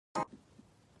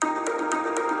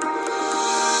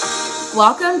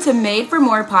Welcome to Made for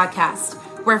More podcast,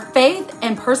 where faith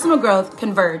and personal growth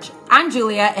converge. I'm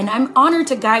Julia, and I'm honored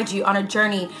to guide you on a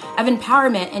journey of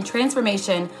empowerment and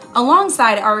transformation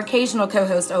alongside our occasional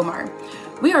co-host, Omar.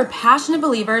 We are passionate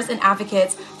believers and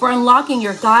advocates for unlocking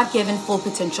your God-given full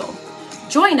potential.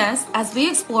 Join us as we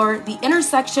explore the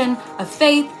intersection of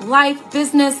faith, life,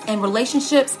 business, and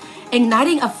relationships,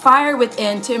 igniting a fire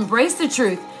within to embrace the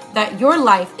truth that your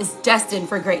life is destined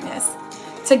for greatness.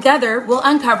 Together, we'll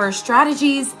uncover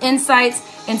strategies, insights,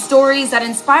 and stories that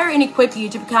inspire and equip you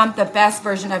to become the best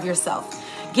version of yourself.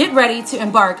 Get ready to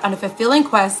embark on a fulfilling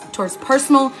quest towards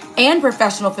personal and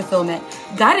professional fulfillment,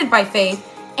 guided by faith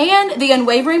and the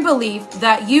unwavering belief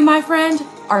that you, my friend,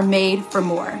 are made for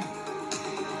more.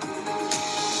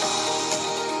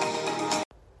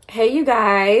 Hey, you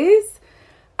guys.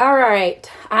 All right,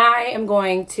 I am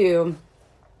going to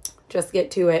just get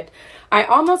to it. I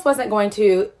almost wasn't going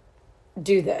to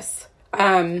do this.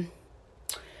 But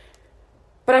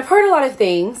I've heard a lot of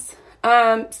things,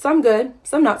 some good,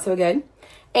 some not so good.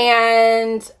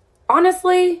 And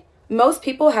honestly, most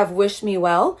people have wished me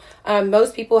well.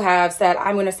 Most people have said,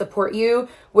 I'm going to support you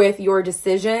with your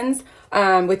decisions,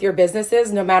 with your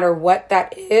businesses, no matter what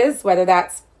that is, whether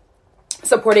that's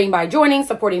supporting by joining,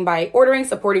 supporting by ordering,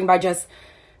 supporting by just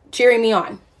cheering me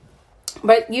on.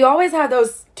 But you always have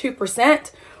those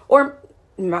 2%, or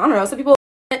I don't know, some people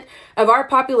of our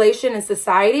population and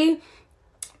society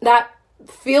that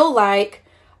feel like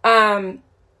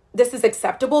this is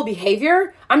acceptable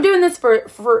behavior. I'm doing this for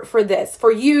this,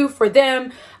 for you, for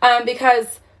them,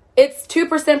 because it's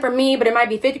 2% for me, but it might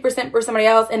be 50% for somebody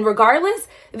else. And regardless,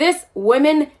 this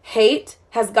women hate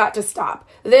has got to stop.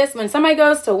 This, when somebody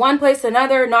goes to one place to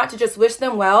another, not to just wish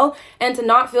them well and to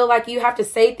not feel like you have to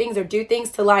say things or do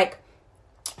things to like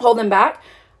hold them back.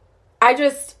 I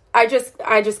just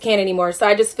can't anymore. So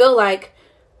I just feel like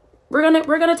we're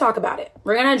gonna talk about it.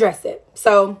 We're gonna address it.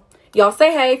 So y'all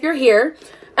say hey if you're here.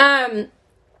 And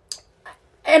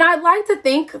I'd like to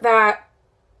think that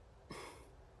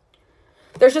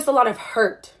there's just a lot of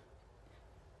hurt.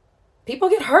 People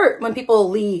get hurt when people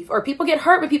leave, or people get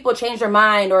hurt when people change their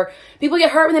mind, or people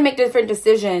get hurt when they make different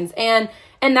decisions. And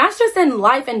that's just in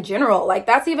life in general. Like,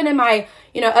 that's even in my,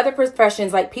 other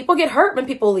professions. Like, people get hurt when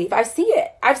people leave. I see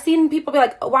it. I've seen people be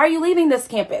like, why are you leaving this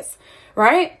campus?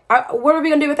 Right? What are we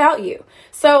going to do without you?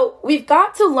 So we've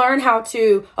got to learn how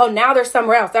to, now they're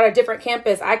somewhere else, at a different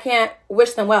campus. I can't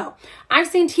wish them well. I've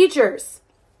seen teachers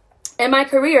in my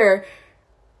career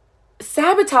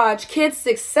sabotage kids'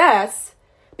 success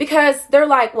because they're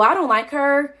like, well, I don't like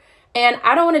her, and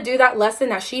I don't want to do that lesson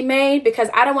that she made because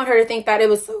I don't want her to think that it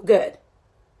was so good.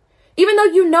 Even though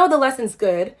you know the lesson's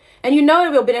good and you know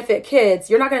it will benefit kids,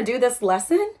 you're not going to do this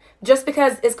lesson just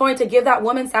because it's going to give that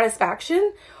woman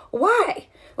satisfaction? Why?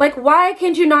 Like, why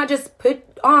can't you not just put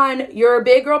on your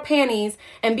big girl panties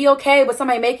and be okay with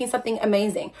somebody making something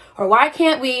amazing? Or why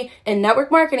can't we, in network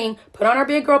marketing, put on our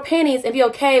big girl panties and be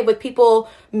okay with people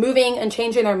moving and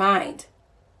changing their mind?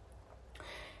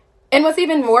 And what's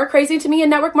even more crazy to me in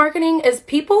network marketing is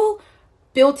people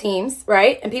build teams,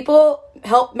 right? And people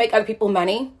help make other people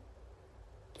money.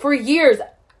 For years,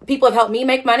 people have helped me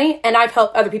make money, and I've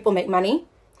helped other people make money.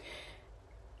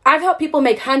 I've helped people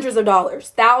make hundreds of dollars,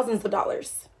 thousands of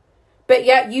dollars. But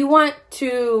yet you want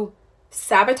to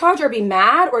sabotage or be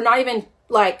mad or not even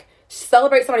like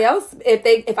celebrate somebody else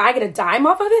if I get a dime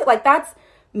off of it? Like, that's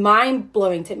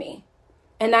mind-blowing to me.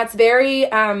 And that's very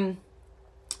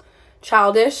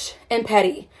childish and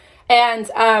petty. And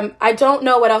I don't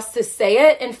know what else to say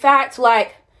it. In fact,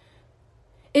 like,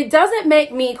 it doesn't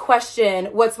make me question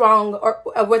what's wrong or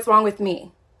what's wrong with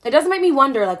me. It doesn't make me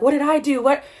wonder, like, what did I do?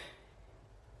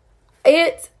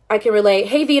 I can relate.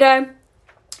 Hey, Vita,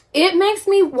 it makes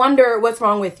me wonder what's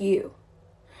wrong with you.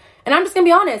 And I'm just going to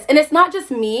be honest. And it's not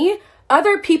just me.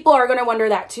 Other people are going to wonder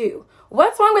that too.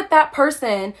 What's wrong with that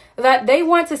person that they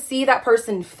want to see that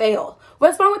person fail?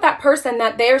 What's wrong with that person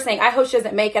that they're saying, I hope she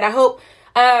doesn't make it. I hope,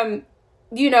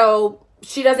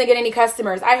 she doesn't get any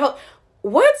customers. I hope.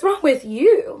 What's wrong with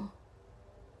you?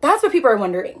 That's what people are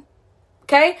wondering.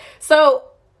 Okay? So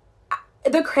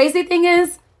the crazy thing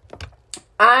is,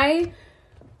 I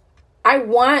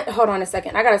want, hold on a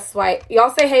second. I got to swipe. Y'all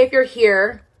say hey if you're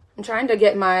here. I'm trying to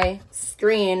get my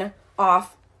screen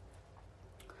off.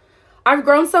 I've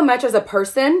grown so much as a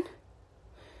person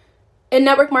in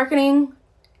network marketing,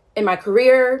 in my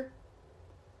career,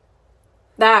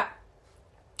 that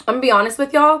I'm going to be honest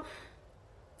with y'all.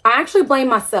 I actually blame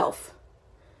myself.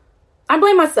 I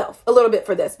blame myself a little bit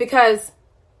for this because,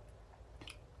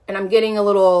 and I'm getting a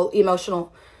little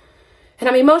emotional, And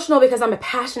I'm emotional because I'm a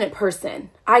passionate person.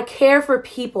 I care for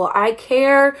people. I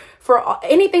care for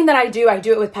anything that I do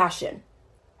it with passion.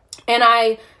 And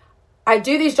I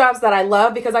do these jobs that I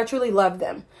love because I truly love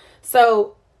them.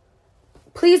 So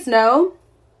please know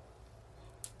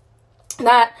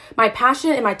that my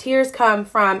passion and my tears come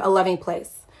from a loving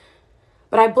place.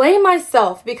 But I blame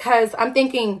myself because I'm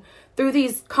thinking through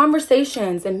these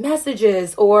conversations and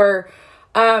messages or,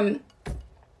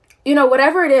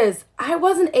 whatever it is, I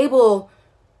wasn't able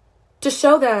to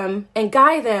show them and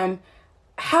guide them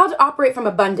how to operate from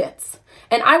abundance.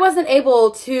 And I wasn't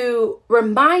able to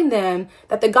remind them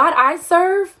that the God I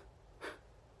serve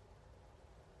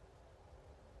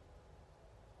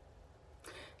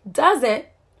doesn't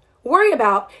worry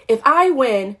about if I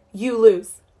win, you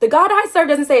lose. The God I serve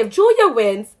doesn't say if Julia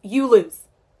wins, you lose.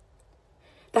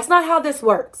 That's not how this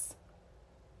works.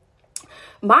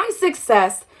 My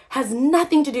success has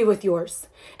nothing to do with yours.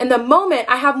 And the moment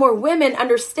I have more women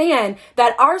understand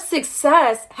that our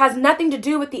success has nothing to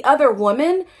do with the other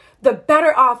woman, the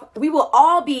better off we will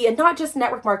all be, and not just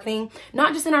network marketing,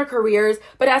 not just in our careers,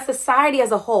 but as society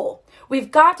as a whole. We've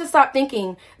got to stop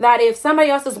thinking that if somebody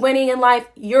else is winning in life,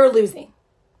 you're losing.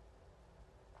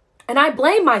 And I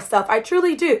blame myself. I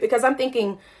truly do, because I'm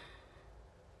thinking,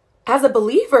 as a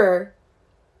believer,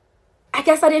 I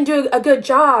guess I didn't do a good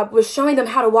job with showing them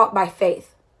how to walk by faith.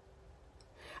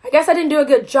 I guess I didn't do a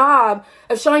good job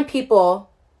of showing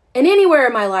people, and anywhere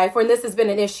in my life when this has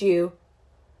been an issue,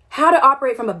 how to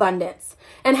operate from abundance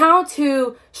and how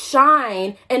to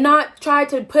shine and not try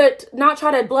to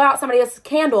blow out somebody else's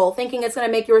candle thinking it's going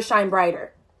to make yours shine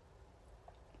brighter.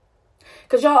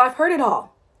 Because y'all, I've heard it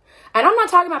all. And I'm not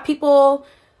talking about people,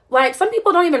 like some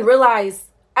people don't even realize,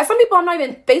 some people I'm not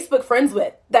even Facebook friends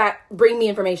with that bring me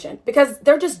information because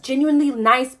they're just genuinely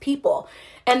nice people.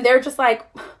 And they're just like,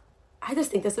 I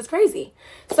just think this is crazy.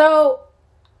 So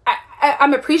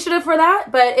I'm appreciative for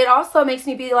that, but it also makes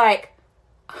me be like,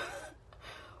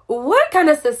 what kind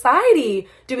of society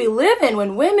do we live in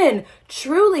when women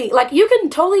truly, like, you can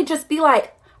totally just be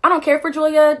like, I don't care for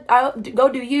Julia, I'll go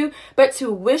do you, but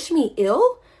to wish me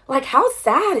ill? Like, how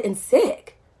sad and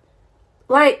sick.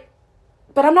 Like,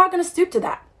 but I'm not going to stoop to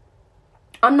that.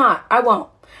 I'm not. I won't.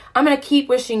 I'm going to keep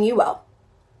wishing you well.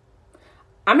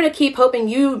 I'm going to keep hoping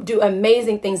you do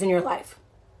amazing things in your life.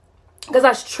 Because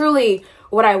that's truly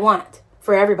what I want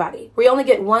for everybody. We only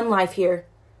get one life here.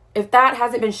 If that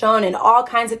hasn't been shown in all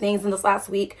kinds of things in this last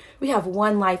week, we have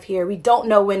one life here. We don't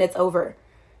know when it's over.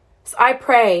 So I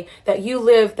pray that you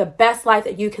live the best life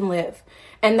that you can live.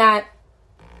 And that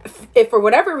if for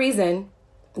whatever reason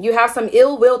you have some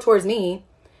ill will towards me,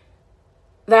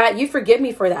 that you forgive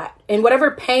me for that. And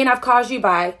whatever pain I've caused you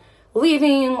by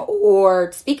leaving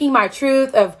or speaking my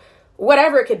truth of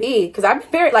whatever it could be. Because I've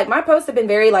been very, like, my posts have been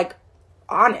very, like,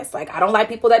 honest. Like, I don't like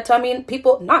people that tell me,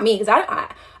 not me, because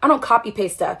I don't copy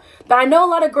paste stuff. But I know a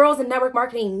lot of girls in network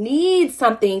marketing need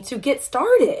something to get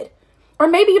started. Or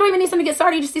maybe you don't even need something to get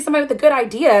started. You just see somebody with a good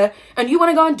idea and you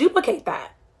want to go and duplicate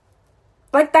that.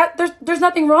 Like that, there's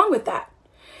nothing wrong with that.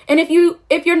 And if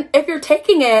you're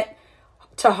taking it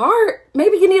to heart,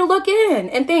 maybe you need to look in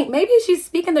and think, maybe she's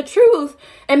speaking the truth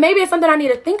and maybe it's something I need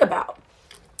to think about.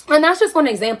 And that's just one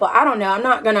example. I don't know. I'm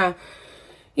not gonna,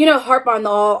 harp on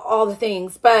all the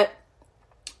things, but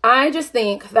I just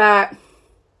think that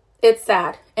it's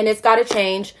sad and it's got to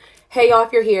change. Hey, y'all,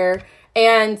 if you're here.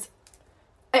 And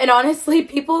honestly,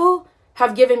 people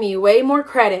have given me way more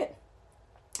credit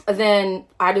than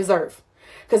I deserve.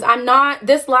 Because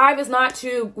this live is not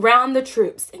to round the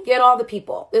troops and get all the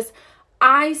people.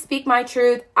 I speak my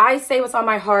truth. I say what's on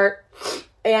my heart.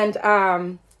 And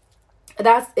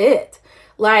that's it.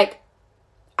 Like,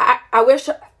 I wish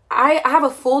I have a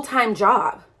full-time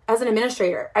job as an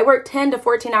administrator. I work 10 to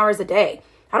 14 hours a day.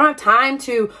 I don't have time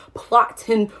to plot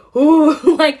and,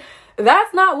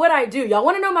 that's not what I do. Y'all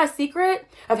want to know my secret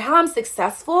of how I'm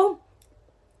successful?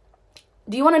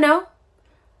 Do you want to know?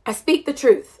 I speak the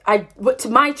truth. To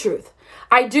my truth.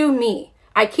 I do me.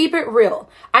 I keep it real.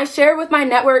 I share with my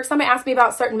network. Somebody asked me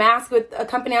about certain masks with a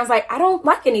company. I was like, I don't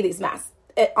like any of these masks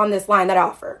on this line that I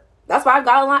offer. That's why I've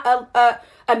got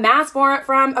a mask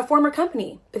from a former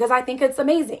company, because I think it's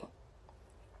amazing.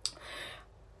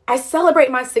 I celebrate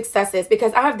my successes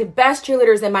because I have the best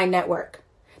cheerleaders in my network.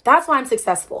 That's why I'm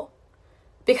successful.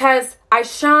 Because I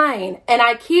shine and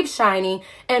I keep shining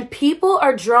and people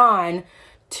are drawn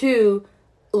to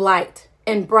light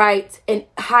and bright and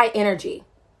high energy.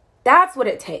 That's what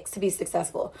it takes to be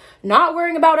successful. Not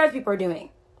worrying about what other people are doing.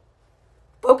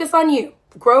 Focus on you.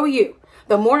 Grow you.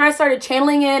 The more I started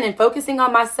channeling in and focusing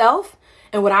on myself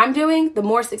and what I'm doing, the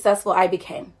more successful I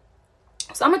became.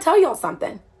 So I'm going to tell y'all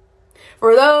something.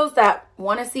 For those that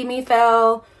want to see me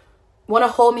fail, want to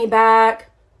hold me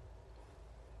back,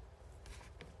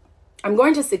 I'm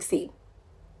going to succeed.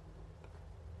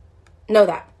 Know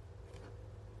that.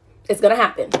 It's going to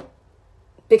happen.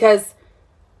 Because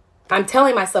I'm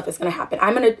telling myself it's going to happen.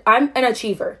 I'm an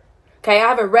achiever. Okay, I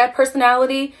have a red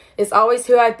personality. It's always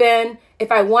who I've been.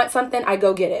 If I want something, I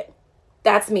go get it.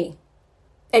 That's me.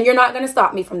 And you're not going to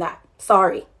stop me from that.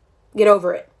 Sorry. Get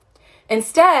over it.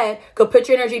 Instead, go put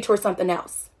your energy towards something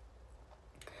else.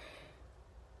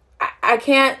 I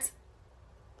can't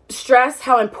stress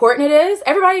how important it is.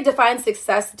 Everybody defines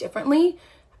success differently.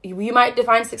 You might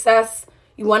define success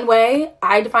one way.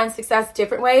 I define success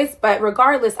different ways. But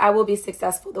regardless, I will be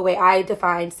successful the way I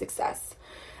define success.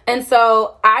 And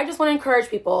so I just want to encourage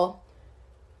people.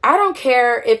 I don't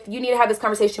care if you need to have this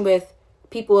conversation with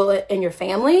people in your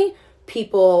family,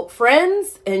 people,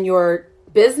 friends, in your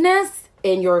business,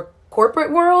 in your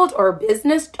corporate world or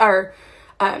business or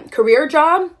career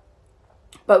job.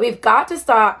 But we've got to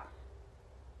stop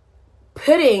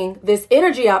putting this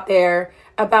energy out there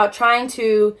about trying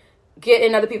to get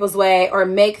in other people's way or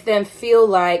make them feel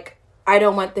like I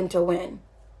don't want them to win.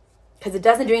 Because it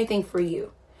doesn't do anything for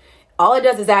you. All it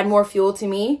does is add more fuel to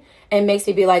me and makes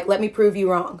me be like, let me prove you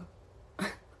wrong.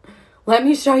 Let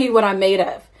me show you what I'm made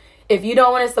of. If you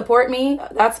don't want to support me,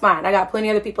 that's fine. I got plenty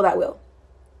of other people that will.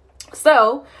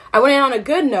 So I went in on a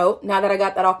good note now that I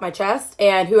got that off my chest.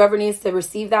 And whoever needs to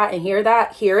receive that and hear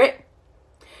that, hear it.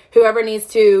 Whoever needs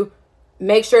to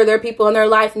make sure there are people in their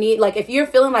life need, like if you're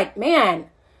feeling like, man,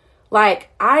 like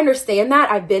I understand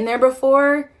that. I've been there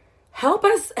before. Help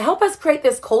us create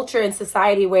this culture in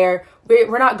society where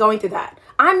we're not going through that.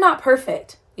 I'm not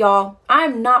perfect, y'all.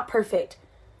 I'm not perfect.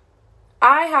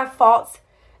 I have faults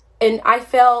and I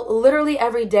fail literally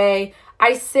every day.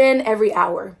 I sin every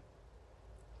hour.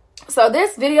 So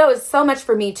this video is so much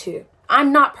for me too.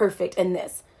 I'm not perfect in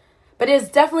this, but it's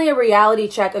definitely a reality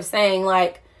check of saying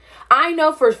like, I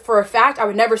know for a fact I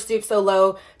would never stoop so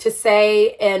low to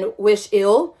say and wish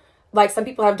ill like some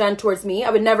people have done towards me. I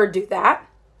would never do that.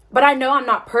 But I know I'm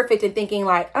not perfect in thinking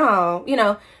like, oh, you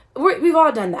know, we've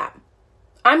all done that.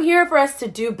 I'm here for us to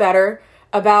do better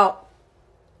about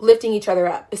lifting each other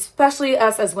up, especially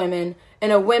us as women.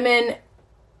 And women,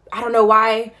 I don't know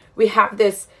why we have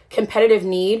this competitive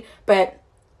need, but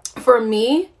for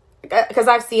me, because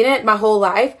I've seen it my whole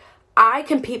life, I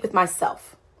compete with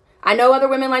myself. I know other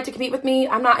women like to compete with me.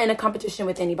 I'm not in a competition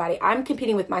with anybody. I'm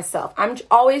competing with myself. I'm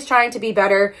always trying to be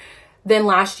better than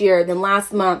last year, than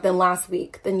last month, than last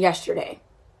week, than yesterday.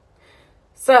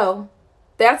 So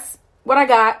that's what I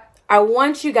got. I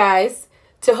want you guys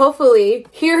to hopefully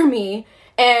hear me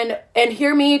and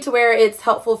hear me to where it's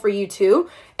helpful for you too.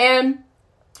 And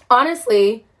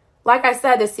honestly, like I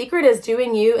said, the secret is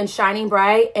doing you and shining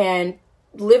bright and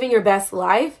living your best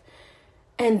life.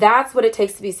 And that's what it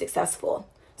takes to be successful.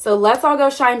 So let's all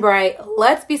go shine bright.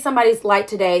 Let's be somebody's light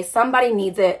today. Somebody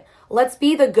needs it. Let's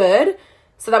be the good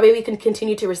so that way we can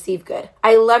continue to receive good.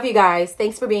 I love you guys.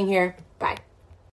 Thanks for being here.